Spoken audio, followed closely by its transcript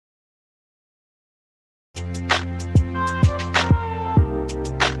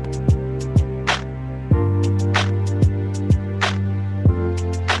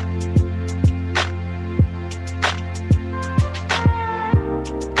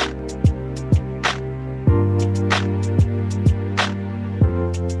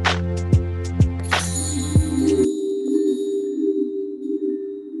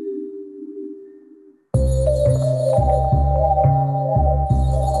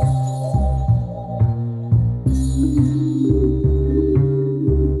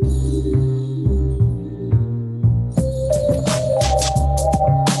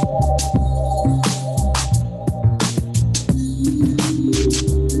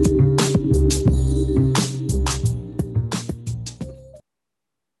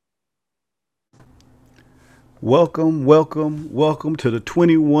welcome to the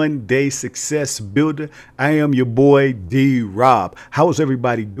 21 Day Success Builder. I am your boy D Rob. How is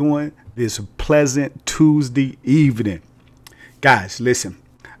everybody doing this pleasant Tuesday evening? Guys, listen.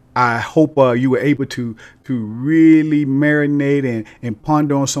 I hope you were able to really marinate and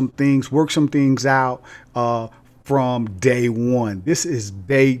ponder on some things, work some things out from day one. This is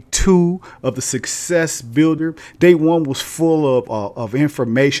day two of the Success Builder. Day one was full of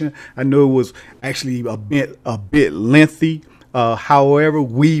information. I know it was actually a bit lengthy. However,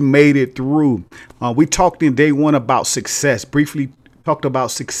 we made it through. We talked in day one about success. Briefly talked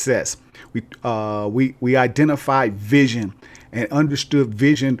about success. We identified vision and understood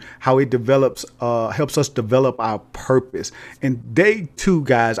vision, how it develops, helps us develop our purpose. And day two,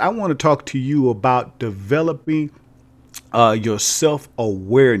 guys, I want to talk to you about developing your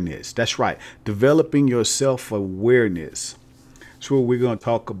self-awareness. That's right, developing your self-awareness. That's what we're going to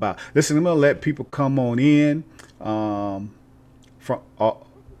talk about. Listen, I'm going to let people come on in from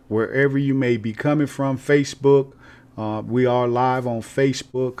wherever you may be coming from. Facebook, we are live on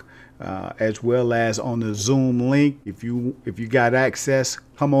Facebook. As well as on the Zoom link. If you got access,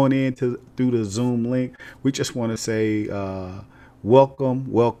 come on in through the Zoom link. We just want to say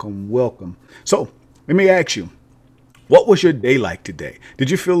welcome. So let me ask you, what was your day like today?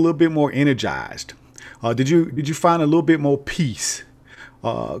 Did you feel a little bit more energized? Did you find a little bit more peace?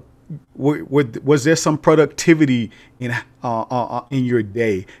 Was there some productivity in your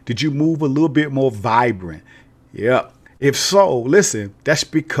day? Did you move a little bit more vibrant? Yeah. If so, listen, that's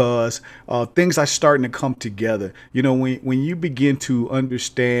because things are starting to come together. You know, when you begin to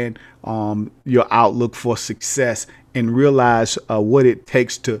understand your outlook for success and realize what it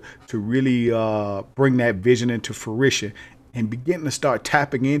takes to really bring that vision into fruition and begin to start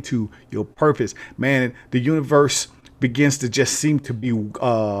tapping into your purpose, man, the universe begins to just seem to be,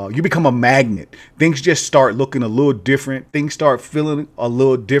 you become a magnet. Things just start looking a little different. Things start feeling a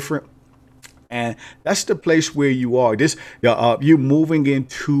little different. And that's the place where you are. You're moving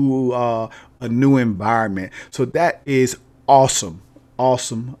into a new environment. So that is awesome.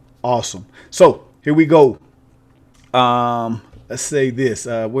 So here we go. Let's say this.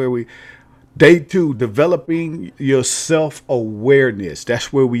 Day two, developing your self-awareness.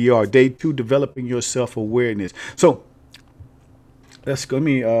 That's where we are. Day two, developing your self-awareness. So let's go.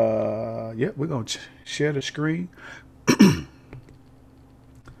 We're gonna share the screen.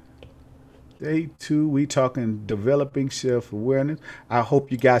 Day two, we talking developing self-awareness. I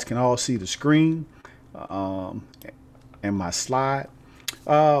hope you guys can all see the screen and my slide.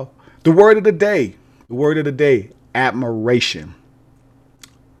 The word of the day. Admiration.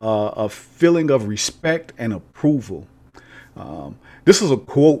 A feeling of respect and approval. This is a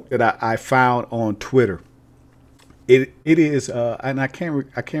quote that I found on Twitter. It is, and I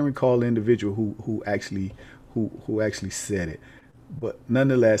can't recall the individual who actually said it, but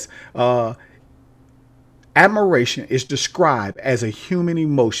nonetheless, admiration is described as a human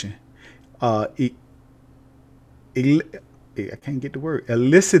emotion, I can't get the word,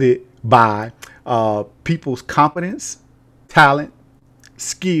 elicited by people's competence, talent,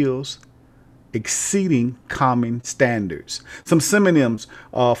 skills, exceeding common standards. Some synonyms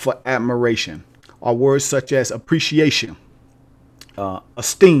for admiration are words such as appreciation,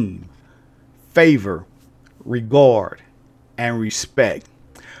 esteem, favor, regard, and respect.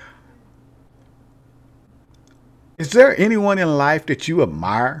 Is there anyone in life that you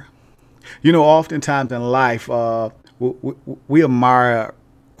admire? You know, oftentimes in life, we admire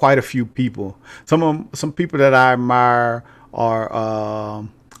quite a few people. Some people that I admire are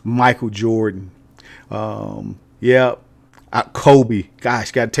Michael Jordan. Yeah, Kobe.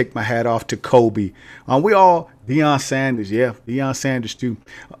 Gosh, got to take my hat off to Kobe. Deion Sanders. Yeah, Deion Sanders too.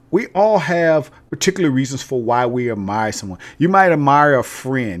 We all have particular reasons for why we admire someone. You might admire a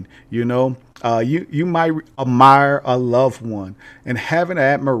friend, you know. You might admire a loved one, and having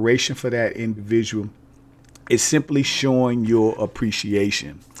admiration for that individual is simply showing your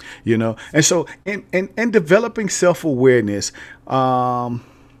appreciation, you know. And so, in developing self-awareness,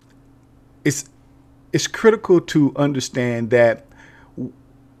 it's critical to understand that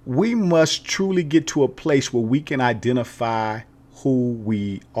we must truly get to a place where we can identify who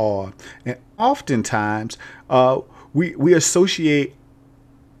we are, and oftentimes we associate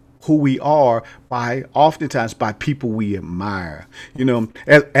who we are oftentimes by people we admire. You know,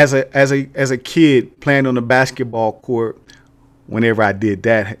 as a kid playing on the basketball court, whenever I did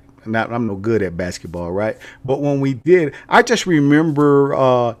that, I'm no good at basketball, right? But when we did, I just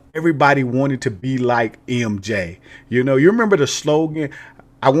remember everybody wanted to be like MJ. You know, you remember the slogan,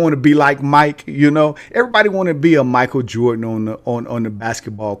 I want to be like Mike. Everybody want to be a Michael Jordan on the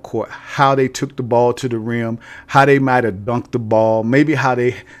basketball court. How they took the ball to the rim, how they might have dunked the ball, maybe how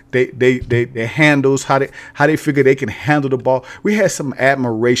they handles, how they figure they can handle the ball. We had some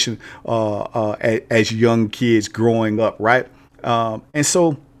admiration as young kids growing up, right? And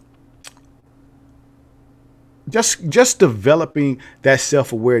so just developing that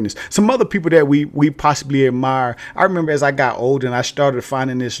self-awareness. Some other people that we possibly admire. I remember as I got older and I started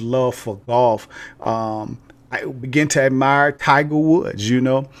finding this love for golf, I began to admire Tiger Woods.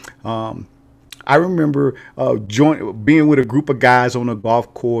 I remember being with a group of guys on a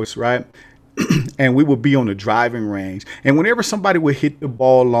golf course, right? And we would be on the driving range, and whenever somebody would hit the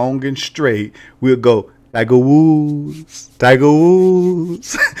ball long and straight, we'll go, Tiger Woods, Tiger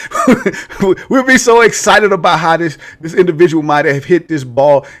Woods. We'll be so excited about how this individual might have hit this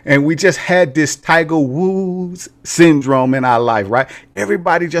ball, and we just had this Tiger Woods syndrome in our life, right?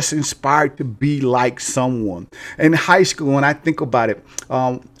 Everybody just inspired to be like someone. In high school, when I think about it,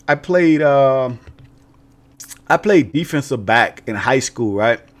 I played defensive back in high school,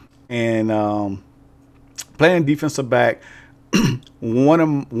 right? And playing defensive back, one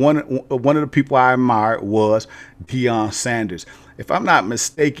of the people I admired was Deion Sanders. If I'm not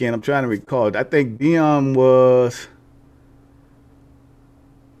mistaken, I'm trying to recall. I think Deion was.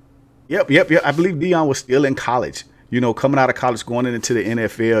 Yep. I believe Deion was still in college. Coming out of college, going into the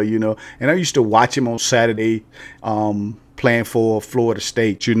NFL. And I used to watch him on Saturday, playing for Florida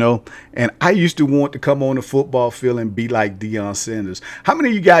State, and I used to want to come on the football field and be like Deion Sanders. How many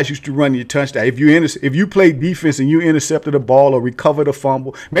of you guys used to run your touchdown? If you played defense and you intercepted a ball or recovered a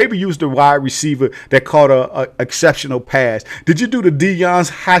fumble, maybe you was the wide receiver that caught a exceptional pass. Did you do the Deion's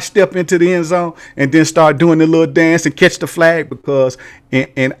high step into the end zone and then start doing the little dance and catch the flag? Because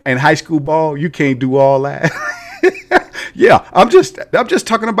in high school ball, you can't do all that. Yeah, I'm just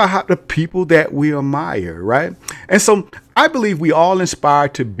talking about how the people that we admire, right? And so I believe we all inspire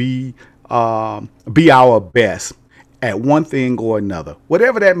to be our best at one thing or another,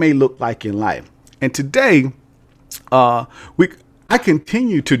 whatever that may look like in life. And today, I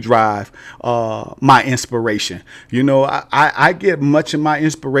continue to drive my inspiration. I get much of my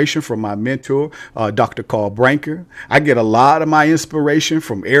inspiration from my mentor, Dr. Carl Branker. I get a lot of my inspiration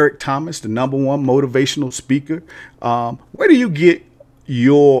from Eric Thomas, the #1 motivational speaker. Where do you get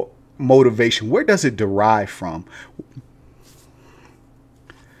your motivation? Where does it derive from?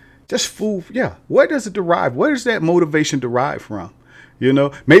 Just food. Yeah. Where does it derive? Where does that motivation derive from?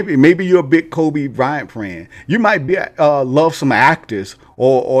 Maybe you're a big Kobe Bryant fan. You might be love some actors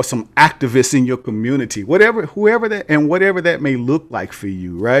or some activists in your community, whoever that may look like for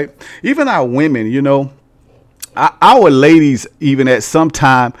you, right? Even our women, our ladies, even at some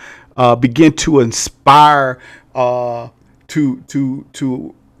time, begin to inspire to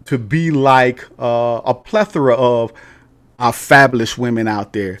be like a plethora of fabulous women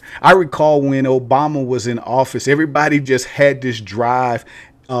out there. I recall when Obama was in office, everybody just had this drive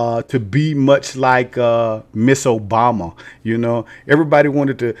to be much like Miss Obama. Everybody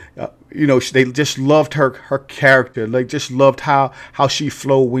wanted to, they just loved her character. They just loved how she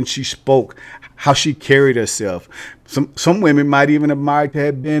flowed when she spoke, how she carried herself. Some women might even admire to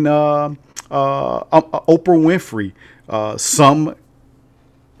have been Oprah Winfrey. Some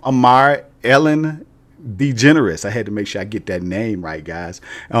admire Ellen DeGeneres. I had to make sure I get that name right, guys.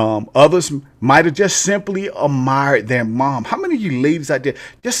 Others might have just simply admired their mom. How many of you ladies out there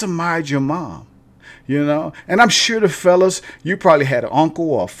just admired your mom? And I'm sure the fellas, you probably had an uncle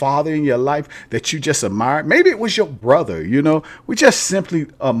or a father in your life that you just admired. Maybe it was your brother. We just simply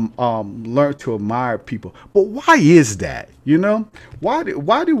learn to admire people. But why is that? Why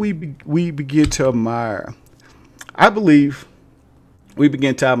do we begin to admire? I believe we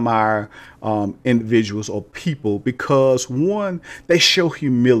begin to admire individuals or people because, one, they show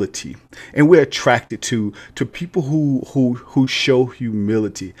humility, and we're attracted to people who show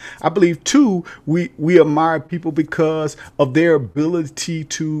humility. I believe, two, we admire people because of their ability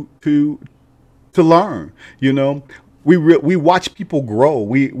to learn. We watch people grow.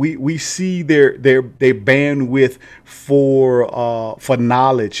 We see their bandwidth for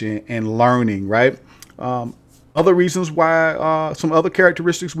knowledge and learning, right? Other reasons why, some other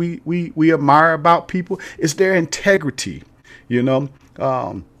characteristics we admire about people is their integrity. We're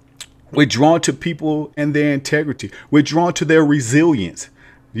drawn to people and their integrity. We're drawn to their resilience.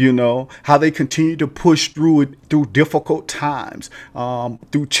 How they continue to push through difficult times,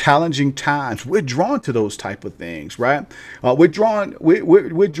 through challenging times. We're drawn to those type of things, right? We're drawn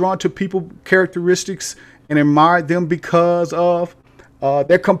to people characteristics and admire them because of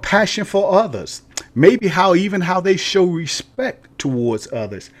their compassion for others. maybe how they show respect towards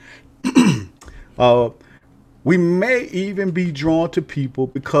others. uh, we may even be drawn to people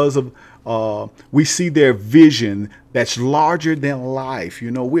because of we see their vision that's larger than life. You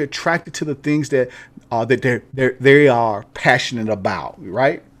know, we're attracted to the things that they are passionate about,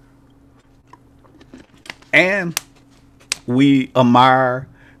 right? And we admire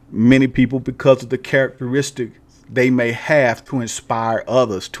many people because of the characteristics they may have to inspire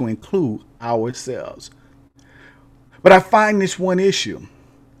others, to include ourselves. But I find this one issue.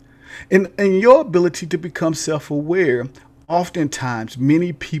 In your ability to become self aware, oftentimes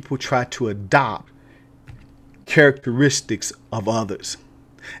many people try to adopt characteristics of others.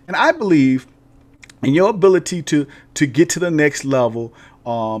 And I believe in your ability to get to the next level,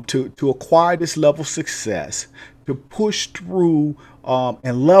 to acquire this level of success, to push through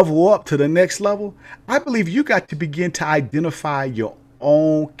and level up to the next level, I believe you got to begin to identify your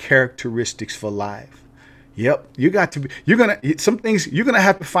own characteristics for life. Yep, you got to be. You're gonna some things. You're gonna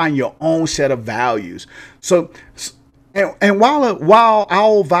have to find your own set of values. So, and while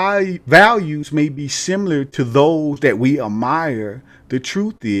our values may be similar to those that we admire, the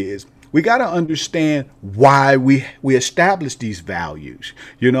truth is we got to understand why we establish these values.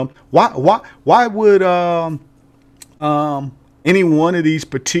 You know, why would any one of these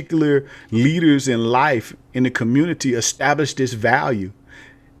particular leaders in life in the community establish this value?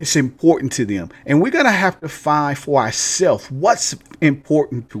 It's important to them. And we're going to have to find for ourselves what's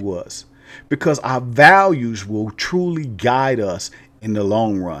important to us, because our values will truly guide us in the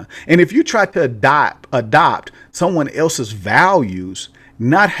long run. And if you try to adopt someone else's values,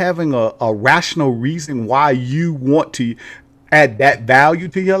 not having a rational reason why you want to add that value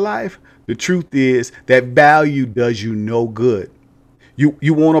to your life, the truth is that value does you no good.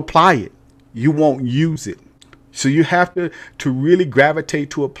 You won't apply it. You won't use it. So you have to really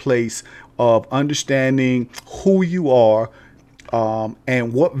gravitate to a place of understanding who you are,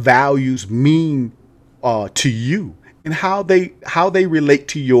 and what values mean to you, and how they relate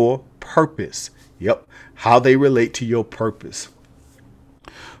to your purpose. Yep, how they relate to your purpose.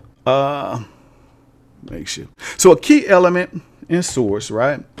 Make sure. So a key element in source,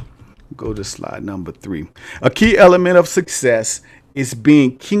 right? Go to slide number 3. A key element of success is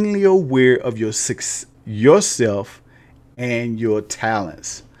being keenly aware of yourself and your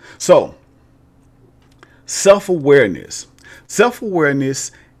talents. So, self-awareness.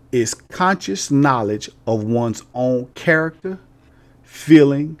 Self-awareness is conscious knowledge of one's own character,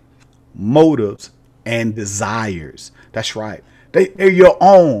 feeling, motives, and desires. That's right. They're your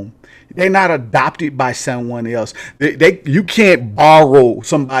own. They're not adopted by someone else. You can't borrow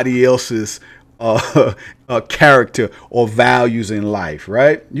somebody else's character or values in life,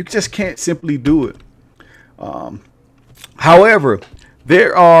 right? You just can't simply do it. However,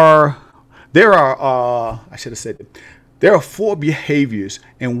 there are I should have said that. There are 4 behaviors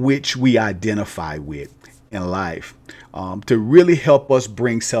in which we identify with in life, to really help us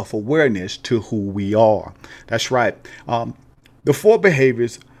bring self-awareness to who we are. That's right. The 4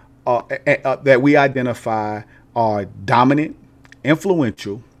 behaviors that we identify are dominant,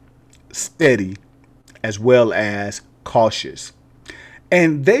 influential, steady, as well as cautious.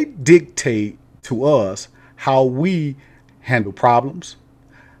 And they dictate to us how we handle problems,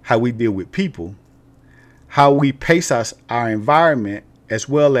 how we deal with people, how we pace our environment, as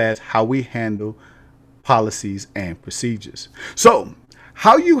well as how we handle policies and procedures. So,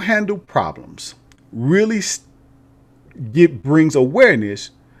 how you handle problems really brings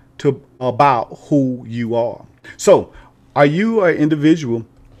awareness to about who you are. So, are you an individual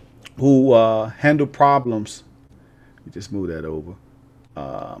who handle problems? Let me just move that over.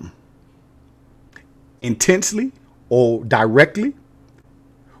 Intensely or directly?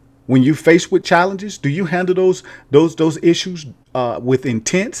 When you faced with challenges, do you handle those issues with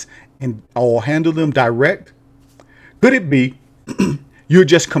intense or handle them direct? Could it be you're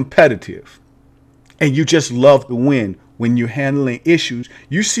just competitive and you just love to win when you're handling issues?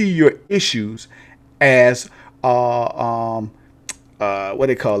 You see your issues as what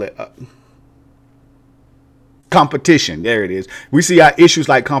they call it, competition. There it is. We see our issues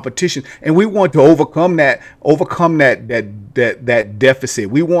like competition, and we want to overcome that deficit.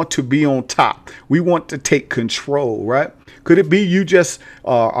 We want to be on top. We want to take control, right? Could it be you just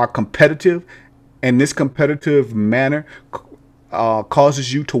are competitive, and this competitive manner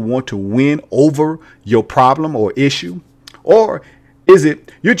causes you to want to win over your problem or issue? Or is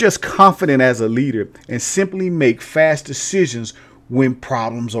it you're just confident as a leader and simply make fast decisions when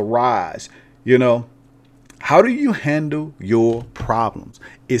problems arise? You know, how do you handle your problems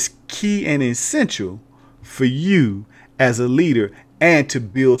is key and essential for you as a leader and to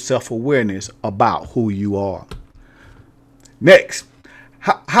build self-awareness about who you are. Next,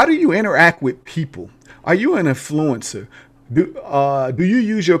 how do you interact with people? Are you an influencer? Do you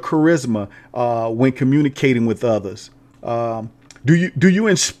use your charisma when communicating with others? Do you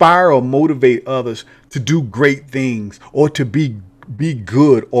inspire or motivate others to do great things or to be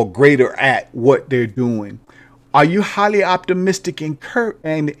good or greater at what they're doing? Are you highly optimistic and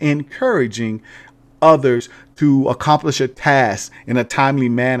encouraging others to accomplish a task in a timely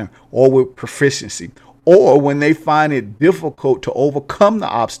manner or with proficiency? Or when they find it difficult to overcome the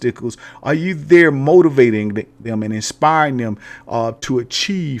obstacles, are you there motivating them and inspiring them to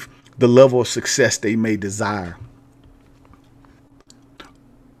achieve the level of success they may desire?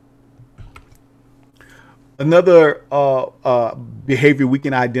 Another behavior we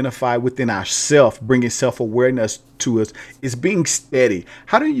can identify within ourselves, bringing self-awareness to us, is being steady.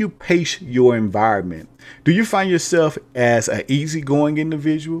 How do you pace your environment? Do you find yourself as an easygoing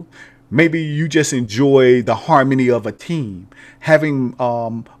individual? Maybe you just enjoy the harmony of a team, having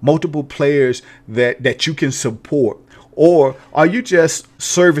multiple players that you can support. Or are you just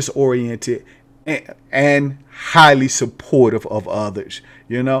service oriented and highly supportive of others?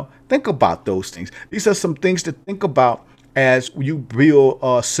 Think about those things. These are some things to think about as you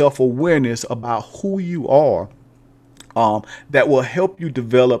build self-awareness about who you are, that will help you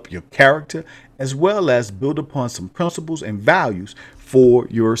develop your character as well as build upon some principles and values for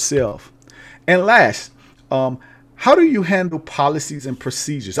yourself. And last, how do you handle policies and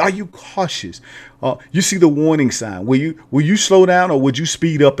procedures? Are you cautious? You see the warning sign. Will you slow down or would you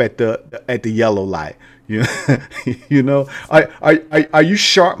speed up at the yellow light? Are you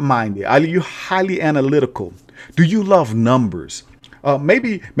sharp-minded? Are you highly analytical? Do you love numbers?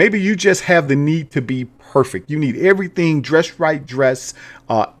 Maybe you just have the need to be perfect. You need everything dressed right, dressed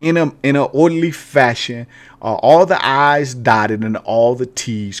in an orderly fashion, all the I's dotted and all the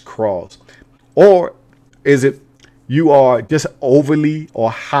T's crossed. Or is it you are just overly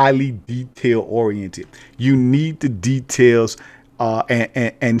or highly detail oriented? You need the details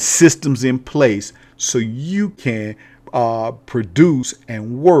and systems in place so you can produce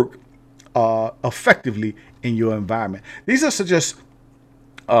and work effectively in your environment. These are just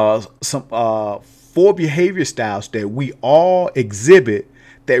some 4 behavior styles that we all exhibit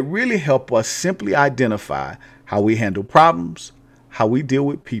that really help us simply identify how we handle problems, how we deal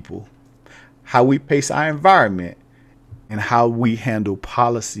with people, how we pace our environment, and how we handle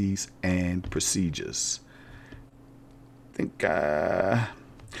policies and procedures. I think,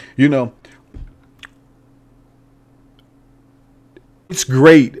 it's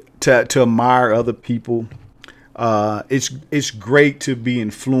great to admire other people. It's great to be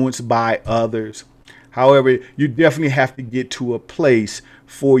influenced by others. However, you definitely have to get to a place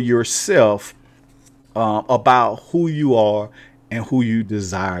for yourself about who you are and who you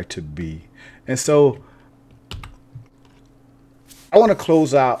desire to be. And so I want to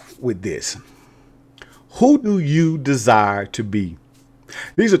close out with this. Who do you desire to be?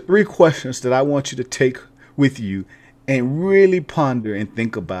 These are 3 questions that I want you to take with you and really ponder and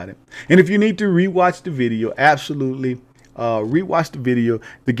think about it. And if you need to rewatch the video, absolutely rewatch the video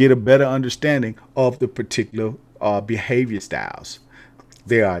to get a better understanding of the particular behavior styles.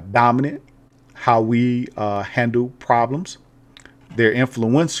 They are dominant, how we handle problems. They're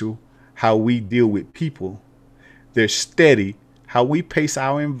influential, how we deal with people. They're steady, how we pace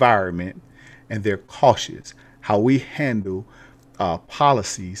our environment. And they're cautious, how we handle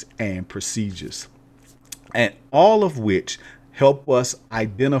policies and procedures. And all of which help us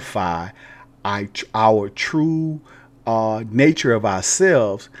identify our true nature of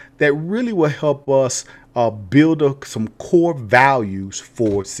ourselves that really will help us build some core values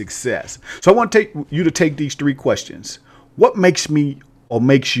for success. So I want you to take these 3 questions. What makes me or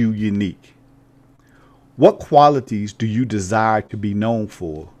makes you unique? What qualities do you desire to be known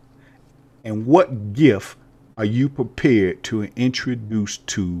for? And what gift are you prepared to introduce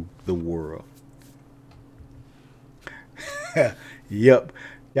to the world? Yep,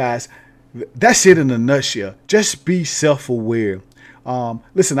 guys, that's it in a nutshell. Just be self-aware.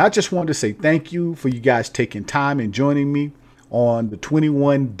 Listen, I just wanted to say thank you for you guys taking time and joining me on the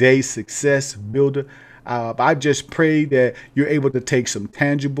 21-day success builder. I just pray that you're able to take some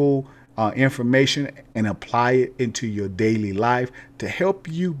tangible information and apply it into your daily life to help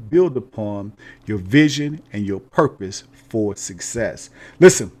you build upon your vision and your purpose for success.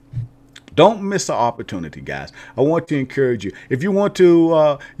 Listen, don't miss the opportunity, guys. I want to encourage you. If you want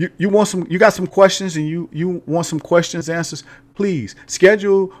to, you got some questions and you want some questions answers, please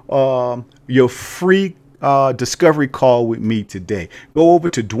schedule your free discovery call with me today. Go over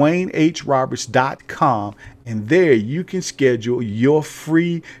to DwayneHRoberts.com, and there you can schedule your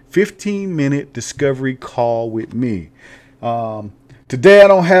free 15-minute discovery call with me. Today I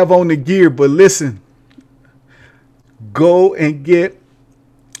don't have on the gear, but listen, go and get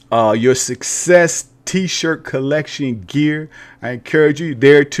your success t-shirt collection gear. I encourage you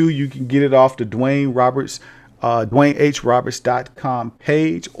there too. You can get it off the DwayneHRoberts.com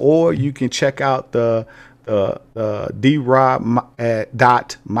page, or you can check out the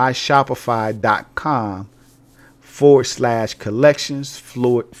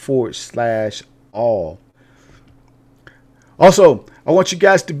drob.myshopify.com/collections/all. Also, I want you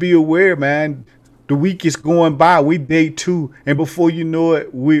guys to be aware, man. The week is going by. We day 2, and before you know it,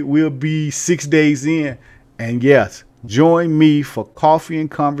 we'll be 6 days in. And yes, join me for coffee and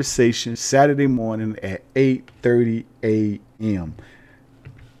conversation Saturday morning at 8:30 a.m.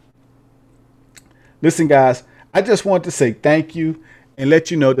 Listen, guys, I just want to say thank you and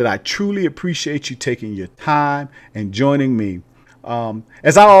let you know that I truly appreciate you taking your time and joining me.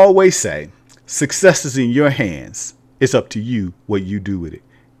 As I always say, success is in your hands. It's up to you what you do with it.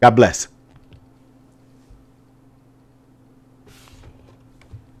 God bless.